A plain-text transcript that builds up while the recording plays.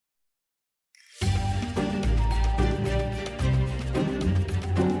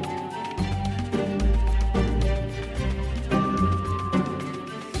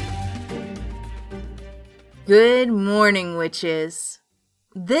Good morning, witches.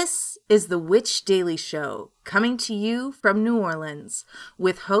 This is the Witch Daily Show, coming to you from New Orleans,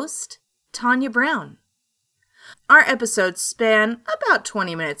 with host Tanya Brown. Our episodes span about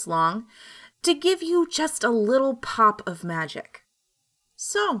 20 minutes long to give you just a little pop of magic.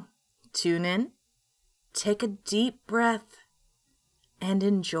 So, tune in, take a deep breath, and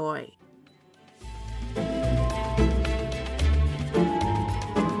enjoy.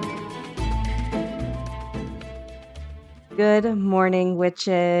 Good morning,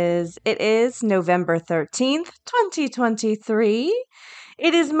 witches. It is November 13th, 2023.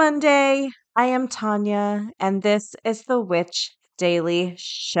 It is Monday. I am Tanya, and this is the Witch Daily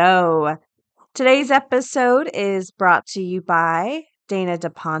Show. Today's episode is brought to you by Dana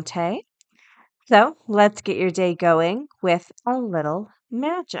DePonte. So let's get your day going with a little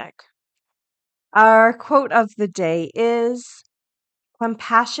magic. Our quote of the day is,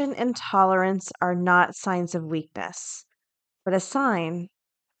 "Compassion and tolerance are not signs of weakness, but a sign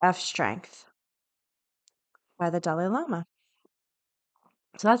of strength," by the Dalai Lama.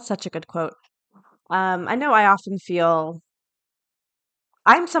 So that's such a good quote. I know I often feel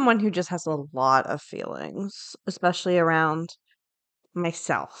I'm someone who just has a lot of feelings, especially around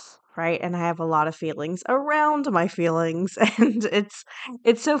myself, right? And I have a lot of feelings around my feelings, and it's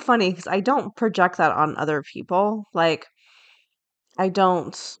so funny because I don't project that on other people. I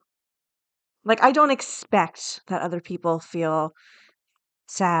don't I don't expect that other people feel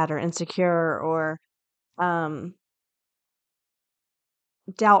sad or insecure or um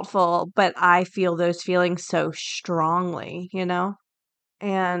doubtful, but I feel those feelings so strongly, you know?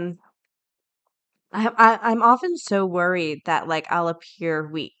 And I'm often so worried that I'll appear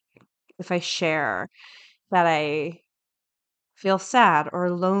weak if I share that I feel sad or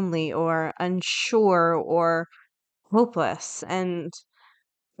lonely or unsure or hopeless. And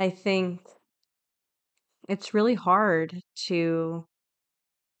I think it's really hard to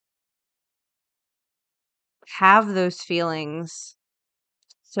have those feelings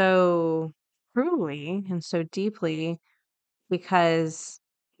so truly and so deeply because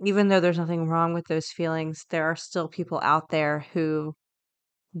even though there's nothing wrong with those feelings, there are still people out there who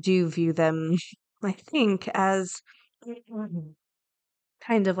do view them, I think, as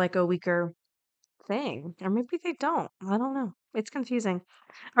kind of like a weaker thing. Or maybe they don't. I don't know. It's confusing.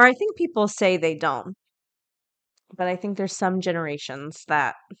 Or I think people say they don't, but I think there's some generations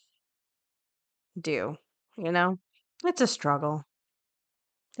that do, you know? It's a struggle.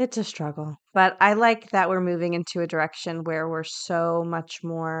 It's a struggle. But I like that we're moving into a direction where we're so much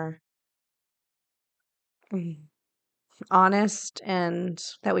more honest and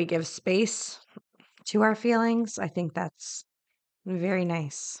that we give space to our feelings. I think that's very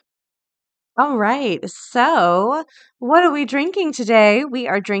nice. All right. So, what are we drinking today? We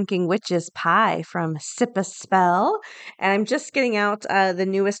are drinking witch's pie from Sip a Spell. And I'm just getting out the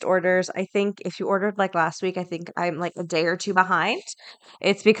newest orders. I think if you ordered like last week, I think I'm like a day or two behind.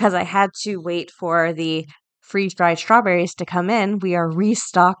 It's because I had to wait for the freeze dried strawberries to come in. We are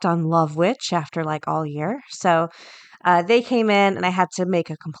restocked on Love Witch after like all year. So, they came in and I had to make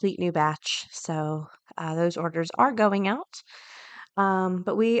a complete new batch. So, those orders are going out.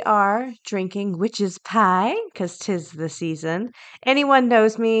 But we are drinking witch's pie because 'tis the season. Anyone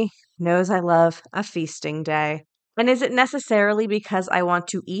knows me knows I love a feasting day. And is it necessarily because I want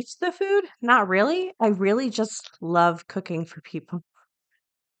to eat the food? Not really. I really just love cooking for people.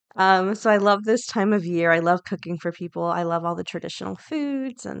 So I love this time of year. I love cooking for people. I love all the traditional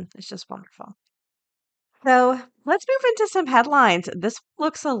foods, and it's just wonderful. So let's move into some headlines. This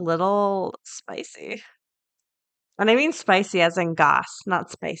looks a little spicy. And I mean spicy as in goss,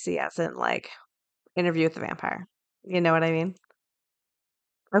 not spicy as in Interview with the Vampire. You know what I mean?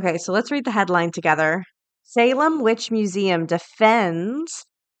 Okay, so let's read the headline together. Salem Witch Museum defends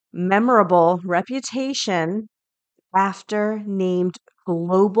memorable reputation after named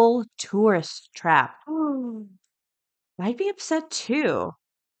global tourist trap. I'd be upset too.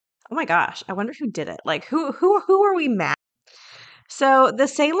 Oh my gosh, I wonder who did it. Like who are we mad? So, the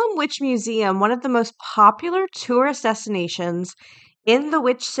Salem Witch Museum, one of the most popular tourist destinations in the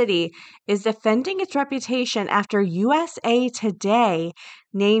Witch City, is defending its reputation after USA Today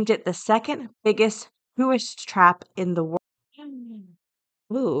named it the second biggest tourist trap in the world.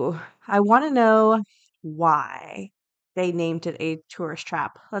 Ooh, I want to know why they named it a tourist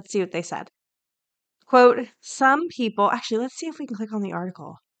trap. Let's see what they said. Quote, some people, actually, let's see if we can click on the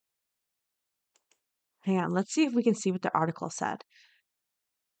article. Hang on, let's see if we can see what the article said.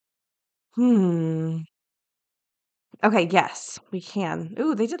 Hmm. Okay, yes, we can.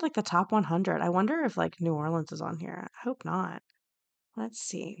 Ooh, they did like the top 100. I wonder if like New Orleans is on here. I hope not. Let's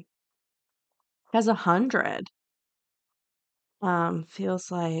see. has 100.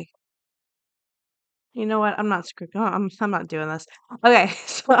 Feels like, you know what? I'm not I'm not doing this. Okay,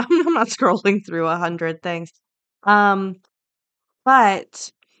 so I'm not scrolling through 100 things. Um,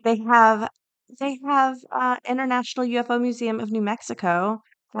 but they have International UFO Museum of New Mexico.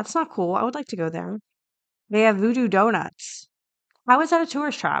 That's not cool. I would like to go there. They have voodoo donuts. How is that a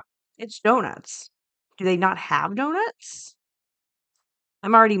tourist trap? It's donuts. Do they not have donuts?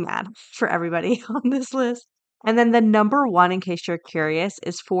 I'm already mad for everybody on this list. And then the number one, in case you're curious,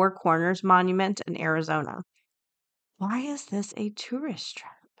 is Four Corners Monument in Arizona. Why is this a tourist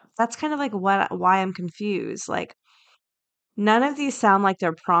trap? That's kind of like why I'm confused. Like, none of these sound like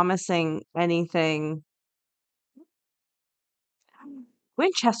they're promising anything.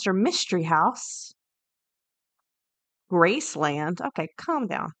 Winchester Mystery House, Graceland. Okay, calm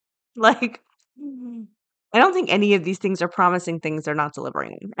down. Like, I don't think any of these things are promising things they're not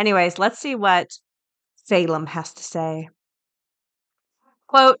delivering. Anyways, let's see what Salem has to say.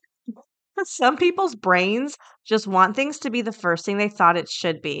 Quote, some people's brains just want things to be the first thing they thought it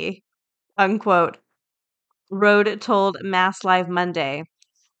should be. Unquote. Rode told Mass Live Monday.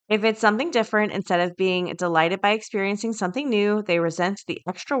 If it's something different, instead of being delighted by experiencing something new, they resent the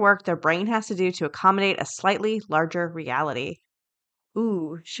extra work their brain has to do to accommodate a slightly larger reality.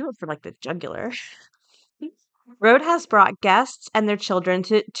 Ooh, she went for like the jugular. Rode has brought guests and their children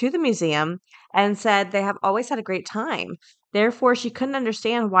to the museum and said they have always had a great time. Therefore, she couldn't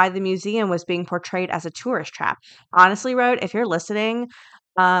understand why the museum was being portrayed as a tourist trap. Honestly, Rode, if you're listening,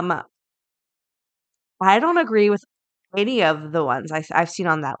 um, I don't agree with any of the ones I've seen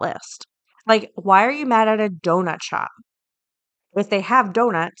on that list. Like, why are you mad at a donut shop? If they have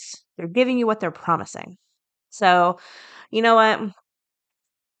donuts, they're giving you what they're promising. So, you know what?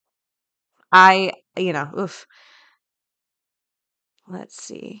 Oof. Let's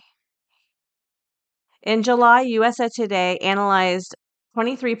see. In July, USA Today analyzed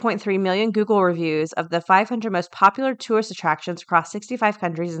 23.3 million Google reviews of the 500 most popular tourist attractions across 65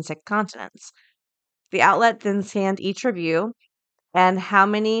 countries and 6 continents. The outlet then scanned each review and how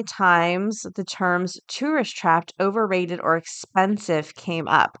many times the terms tourist trapped, overrated, or expensive came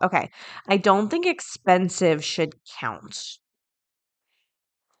up. Okay, I don't think expensive should count.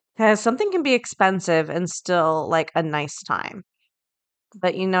 Because something can be expensive and still like a nice time.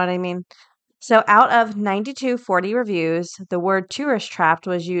 But you know what I mean? So out of 9240 reviews, the word tourist trapped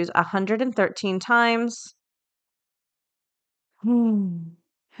was used 113 times.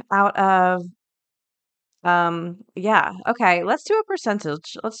 Out of yeah, okay, let's do a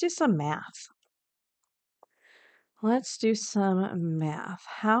percentage. Let's do some math. How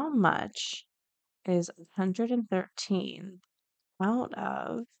much is 113 out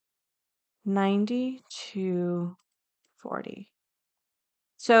of 9240?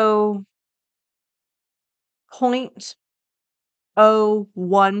 So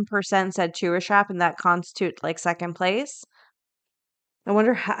 0.01% said tourist trap, and that constitute like second place. I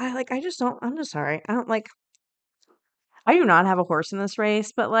wonder how, I'm just sorry. I do not have a horse in this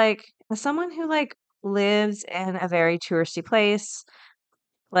race, but like, as someone who like lives in a very touristy place,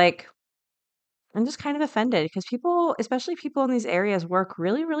 like, I'm just kind of offended because people, especially people in these areas, work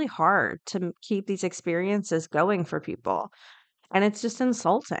really, really hard to keep these experiences going for people. And it's just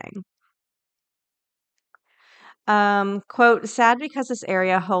insulting. Quote, sad because this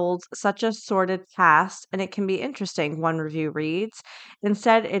area holds such a sordid past and it can be interesting, one review reads.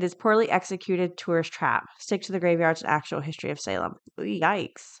 Instead, it is poorly executed tourist trap. Stick to the graveyard's actual history of Salem.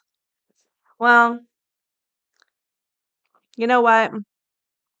 Yikes. Well, you know what?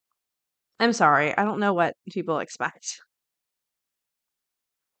 I'm sorry. I don't know what people expect.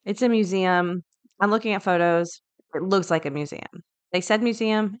 It's a museum. I'm looking at photos. It looks like a museum. They said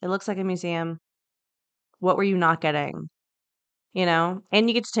museum. It looks like a museum. What were you not getting? You know? And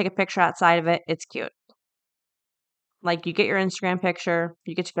you get to take a picture outside of it. It's cute. Like, you get your Instagram picture,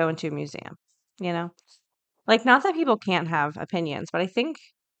 you get to go into a museum, you know? Like, not that people can't have opinions, but I think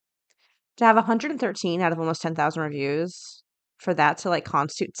to have 113 out of almost 10,000 reviews for that to, like,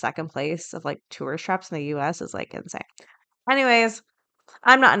 constitute second place of, like, tourist traps in the US is, like, insane. Anyways,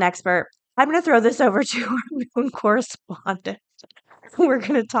 I'm not an expert. I'm gonna throw this over to our moon correspondent. We're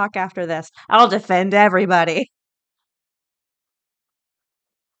gonna talk after this. I'll defend everybody.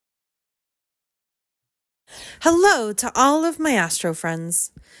 Hello to all of my astro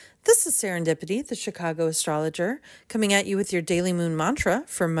friends. This is Serendipity, the Chicago astrologer, coming at you with your daily moon mantra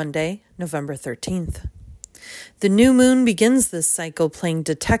for Monday, November 13th. The new moon begins this cycle playing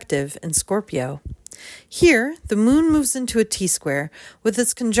detective in Scorpio. Here, the moon moves into a T-square with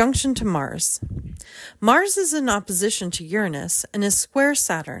its conjunction to Mars. Mars is in opposition to Uranus and is square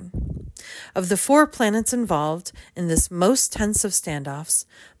Saturn. Of the 4 planets involved in this most tense of standoffs,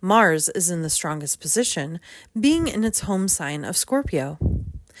 Mars is in the strongest position, being in its home sign of Scorpio.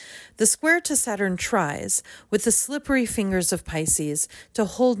 The square to Saturn tries, with the slippery fingers of Pisces, to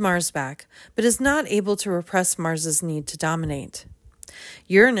hold Mars back, but is not able to repress Mars's need to dominate.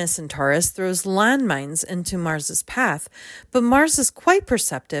 Uranus in Taurus throws landmines into Mars's path, but Mars is quite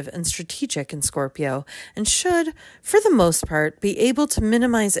perceptive and strategic in Scorpio and should, for the most part, be able to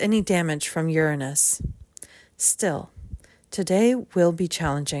minimize any damage from Uranus. Still, today will be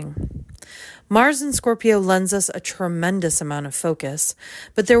challenging. Mars in Scorpio lends us a tremendous amount of focus,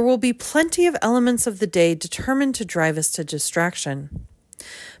 but there will be plenty of elements of the day determined to drive us to distraction.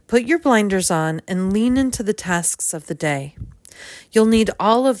 Put your blinders on and lean into the tasks of the day. You'll need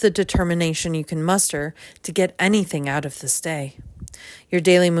all of the determination you can muster to get anything out of this day. Your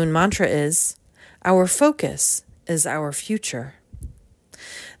daily moon mantra is, our focus is our future.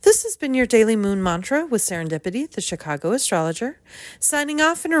 This has been your daily moon mantra with Serendipity, the Chicago astrologer, signing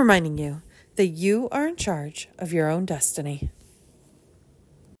off and reminding you that you are in charge of your own destiny.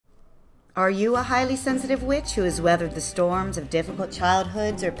 Are you a highly sensitive witch who has weathered the storms of difficult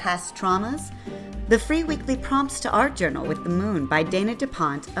childhoods or past traumas? The free weekly Prompts to Art Journal with the Moon by Dana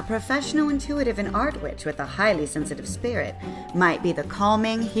DuPont, a professional intuitive and art witch with a highly sensitive spirit, might be the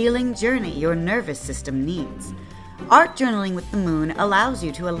calming, healing journey your nervous system needs. Art journaling with the moon allows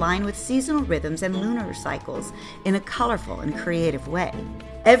you to align with seasonal rhythms and lunar cycles in a colorful and creative way.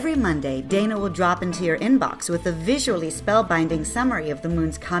 Every Monday, Dana will drop into your inbox with a visually spellbinding summary of the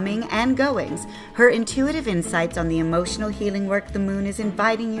moon's coming and goings, her intuitive insights on the emotional healing work the moon is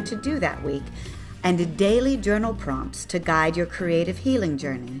inviting you to do that week, and daily journal prompts to guide your creative healing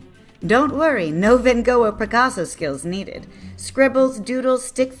journey. Don't worry, no Van Gogh or Picasso skills needed. Scribbles, doodles,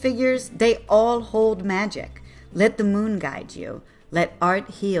 stick figures, they all hold magic. Let the moon guide you. Let art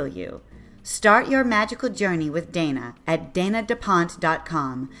heal you. Start your magical journey with Dana at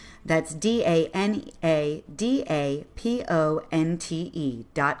danadupont.com. That's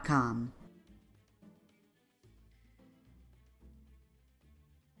DANADAPONTE.com.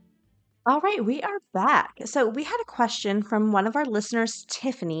 All right, we are back. So we had a question from one of our listeners,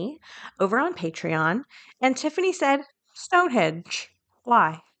 Tiffany, over on Patreon. And Tiffany said, Stonehenge.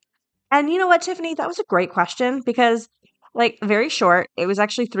 Why? And you know what, Tiffany? That was a great question because, like, very short. It was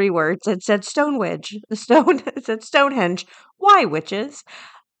actually 3 words. It said Stonewedge. It said Stonehenge. Why witches?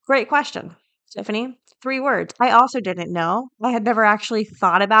 Great question, Tiffany. 3 words. I also didn't know. I had never actually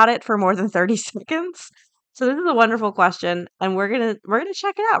thought about it for more than 30 seconds. So this is a wonderful question, and we're gonna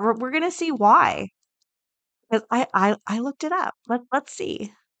check it out. We're gonna see why. 'Cause I looked it up. Let's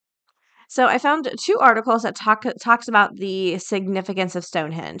see. So I found 2 articles that talks about the significance of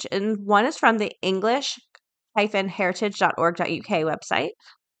Stonehenge, and one is from the English-heritage.org.uk website.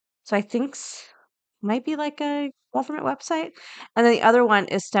 So I think might be like a government website, and then the other one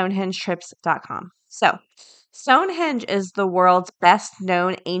is stonehengetrips.com. So Stonehenge is the world's best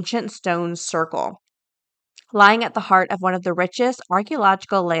known ancient stone circle, lying at the heart of one of the richest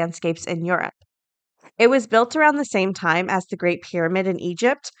archaeological landscapes in Europe. It was built around the same time as the Great Pyramid in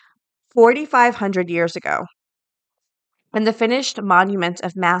Egypt, 4,500 years ago. And the finished monument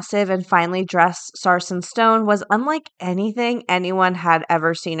of massive and finely dressed sarsen stone was unlike anything anyone had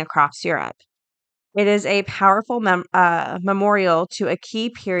ever seen across Europe. It is a powerful memorial to a key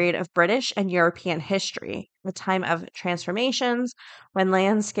period of British and European history, the time of transformations when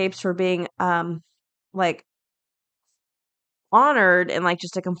landscapes were being like honored in like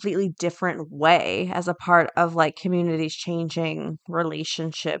just a completely different way as a part of like communities changing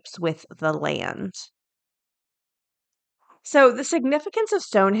relationships with the land. So the significance of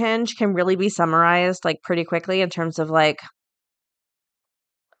Stonehenge can really be summarized like pretty quickly in terms of like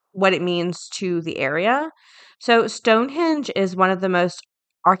what it means to the area. So Stonehenge is one of the most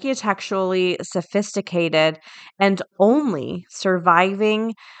architecturally sophisticated and only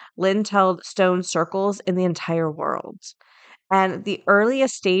surviving lintelled stone circles in the entire world. And the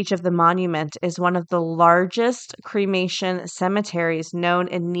earliest stage of the monument is one of the largest cremation cemeteries known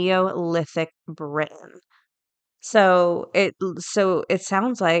in Neolithic Britain. So it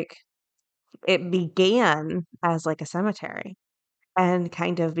sounds like it began as like a cemetery and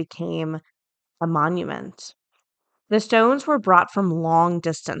kind of became a monument. The stones were brought from long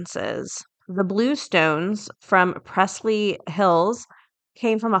distances. The blue stones from Presley Hills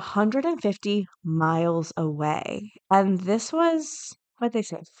came from 150 miles away. And this was, what they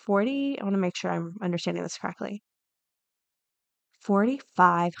say, 40? I want to make sure I'm understanding this correctly.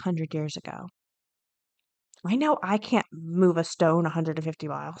 4,500 years ago. I know I can't move a stone 150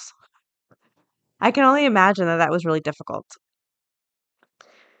 miles. I can only imagine that that was really difficult.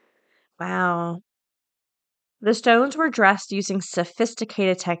 Wow. The stones were dressed using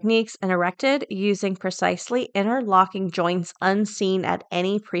sophisticated techniques and erected using precisely interlocking joints unseen at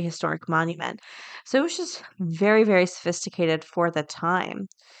any prehistoric monument. So it was just very, very sophisticated for the time.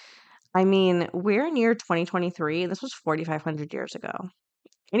 I mean, we're in year 2023. This was 4,500 years ago.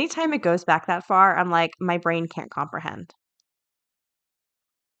 Anytime it goes back that far, I'm like, my brain can't comprehend.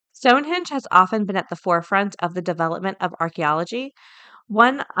 Stonehenge has often been at the forefront of the development of archaeology.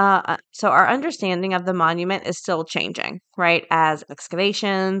 So our understanding of the monument is still changing, right? As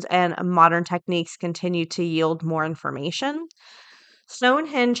excavations and modern techniques continue to yield more information.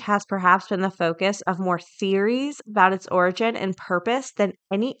 Stonehenge has perhaps been the focus of more theories about its origin and purpose than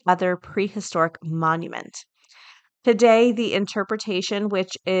any other prehistoric monument. Today, the interpretation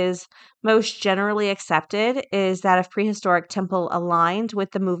which is most generally accepted is that of prehistoric temple aligned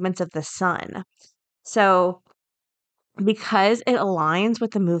with the movements of the sun. So, because it aligns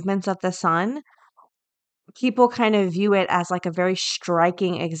with the movements of the sun, people kind of view it as like a very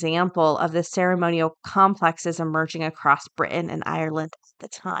striking example of the ceremonial complexes emerging across Britain and Ireland at the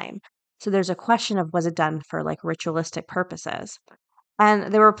time. So there's a question of was it done for like ritualistic purposes?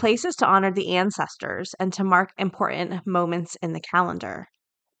 And there were places to honor the ancestors and to mark important moments in the calendar.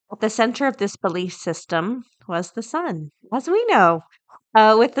 At the center of this belief system was the sun, as we know.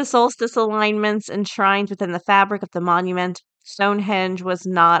 With the solstice alignments enshrined within the fabric of the monument, Stonehenge was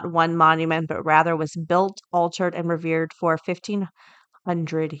not one monument, but rather was built, altered, and revered for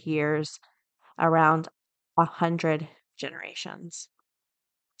 1,500 years, around 100 generations.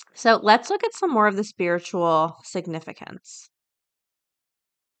 So let's look at some more of the spiritual significance.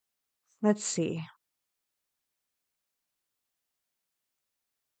 Let's see.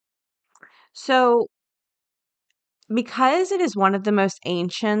 So, because it is one of the most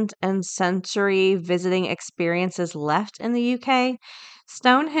ancient and sensory visiting experiences left in the UK,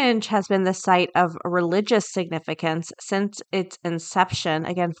 Stonehenge has been the site of religious significance since its inception,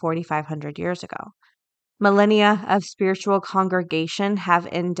 again, 4,500 years ago. Millennia of spiritual congregation have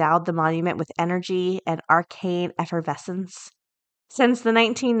endowed the monument with energy and arcane effervescence. Since the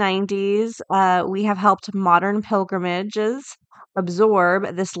 1990s, we have helped modern pilgrimages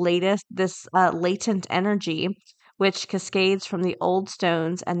absorb this latent energy, which cascades from the old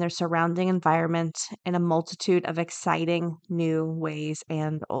stones and their surrounding environment in a multitude of exciting new ways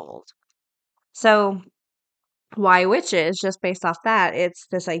and old. So, why witches? Just based off that, it's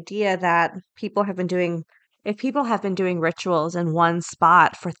this idea that if people have been doing rituals in one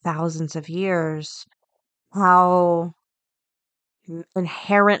spot for thousands of years, how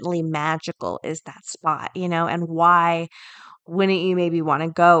inherently magical is that spot, and why wouldn't you maybe want to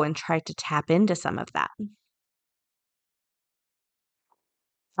go and try to tap into some of that?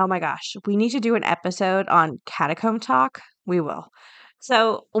 Oh my gosh, we need to do an episode on catacomb talk. We will.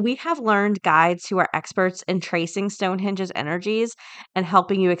 So, we have learned guides who are experts in tracing Stonehenge's energies and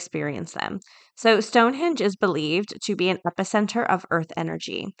helping you experience them. So, Stonehenge is believed to be an epicenter of earth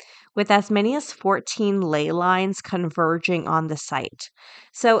energy, with as many as 14 ley lines converging on the site.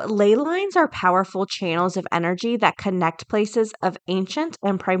 So, ley lines are powerful channels of energy that connect places of ancient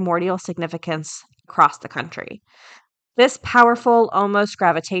and primordial significance across the country. This powerful, almost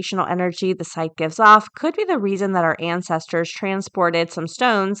gravitational energy the site gives off could be the reason that our ancestors transported some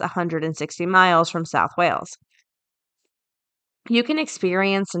stones 160 miles from South Wales. You can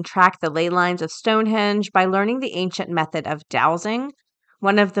experience and track the ley lines of Stonehenge by learning the ancient method of dowsing,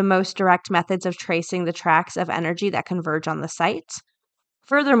 one of the most direct methods of tracing the tracks of energy that converge on the site.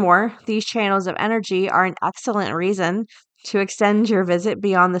 Furthermore, these channels of energy are an excellent reason to extend your visit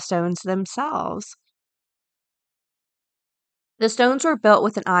beyond the stones themselves. The stones were built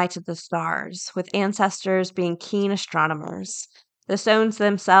with an eye to the stars, with ancestors being keen astronomers. The stones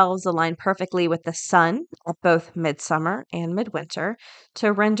themselves align perfectly with the sun at both midsummer and midwinter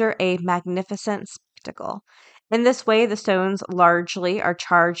to render a magnificent spectacle. In this way, the stones largely are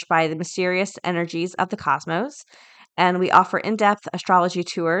charged by the mysterious energies of the cosmos, and we offer in depth astrology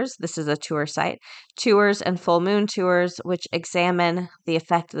tours. This is a tour site, tours and full moon tours, which examine the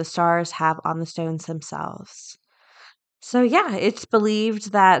effect the stars have on the stones themselves. So yeah, it's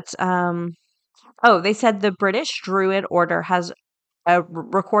believed that they said the British Druid Order has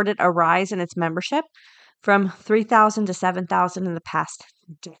recorded a rise in its membership from 3,000 to 7,000 in the past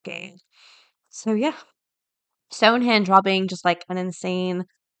decade. So yeah, Stonehenge, while being just like an insane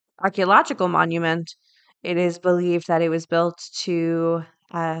archaeological monument, it is believed that it was built to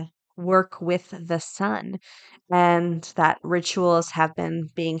work with the sun, and that rituals have been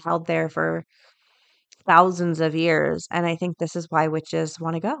being held there for thousands of years. And I think this is why witches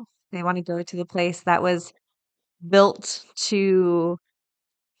want to go. They want to go to the place that was built to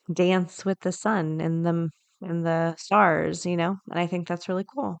dance with the sun and the stars, and I think that's really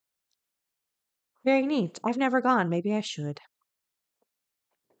cool. Very neat. I've never gone. Maybe I should.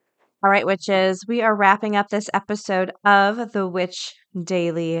 All right, witches, we are wrapping up this episode of the Witch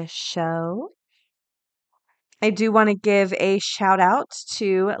Daily Show. I do want to give a shout out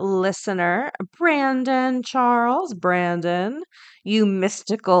to listener Brandon Charles. Brandon, you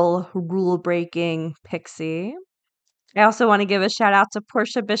mystical rule breaking pixie. I also want to give a shout out to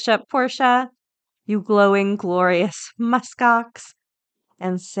Portia Bishop. Portia, you glowing, glorious muskox.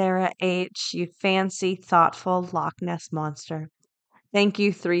 And Sarah H., you fancy, thoughtful Loch Ness monster. Thank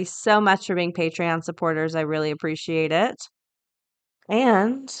you three so much for being Patreon supporters. I really appreciate it.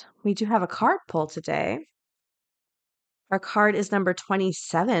 And we do have a card pull today. Our card is number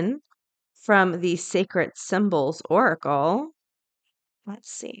 27 from the Sacred Symbols Oracle. Let's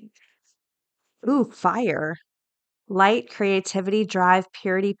see. Ooh, fire. Light, creativity, drive,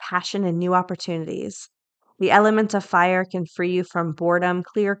 purity, passion, and new opportunities. The element of fire can free you from boredom,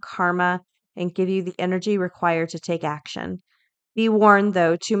 clear karma, and give you the energy required to take action. Be warned,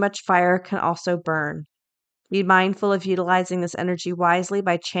 though, too much fire can also burn. Be mindful of utilizing this energy wisely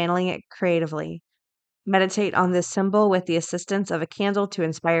by channeling it creatively. Meditate on this symbol with the assistance of a candle to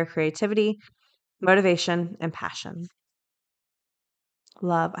inspire creativity, motivation, and passion.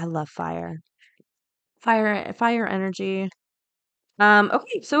 I love fire. Fire energy.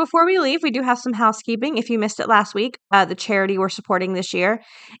 Okay, so before we leave, we do have some housekeeping. If you missed it last week, the charity we're supporting this year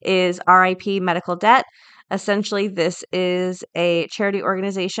is RIP Medical Debt. Essentially, this is a charity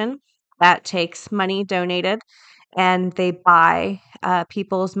organization that takes money donated and they buy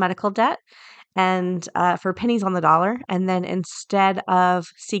people's medical debt and for pennies on the dollar. And then instead of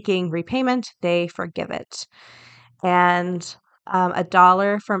seeking repayment, they forgive it. And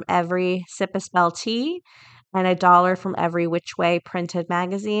 $1 from every Sip a Spell tea and $1 from every Which Way printed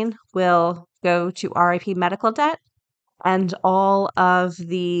magazine will go to RIP Medical Debt, and all of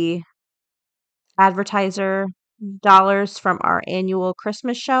the advertiser dollars from our annual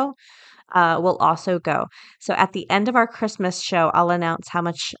Christmas show will also go. So at the end of our Christmas show, I'll announce how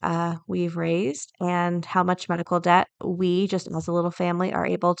much we've raised and how much medical debt we, just as a little family, are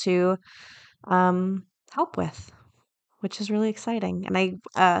able to help with, which is really exciting. And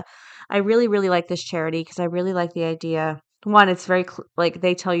I really, really like this charity because I really like the idea. One, it's very, like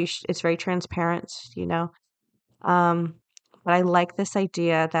they tell you, it's very transparent, but I like this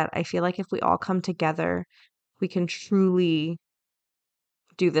idea that I feel like if we all come together, we can truly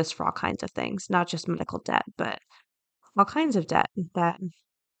do this for all kinds of things, not just medical debt, but all kinds of debt that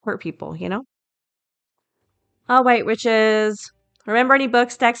hurt people, All right, witches. Remember, any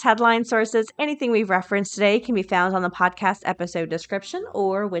books, decks, headline sources, anything we've referenced today can be found on the podcast episode description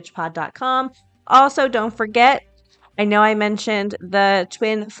or witchpod.com. Also, don't forget, I know I mentioned the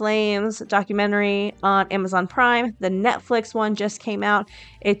Twin Flames documentary on Amazon Prime. The Netflix one just came out.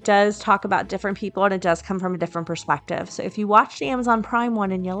 It does talk about different people and it does come from a different perspective. So if you watched the Amazon Prime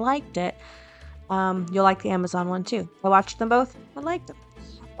one and you liked it, you'll like the Amazon one too. I watched them both. I liked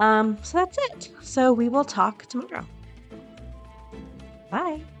them. So that's it. So we will talk tomorrow.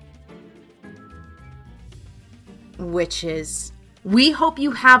 Bye. Witches, we hope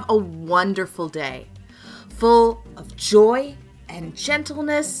you have a wonderful day, full of joy and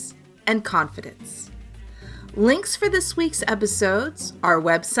gentleness and confidence. Links for this week's episodes, our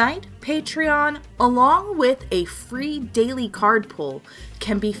website, Patreon, along with a free daily card pull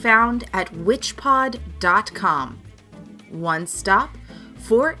can be found at witchpod.com. One stop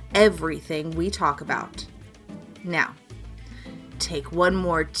for everything we talk about. Now, take one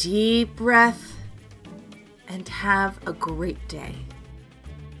more deep breath and have a great day.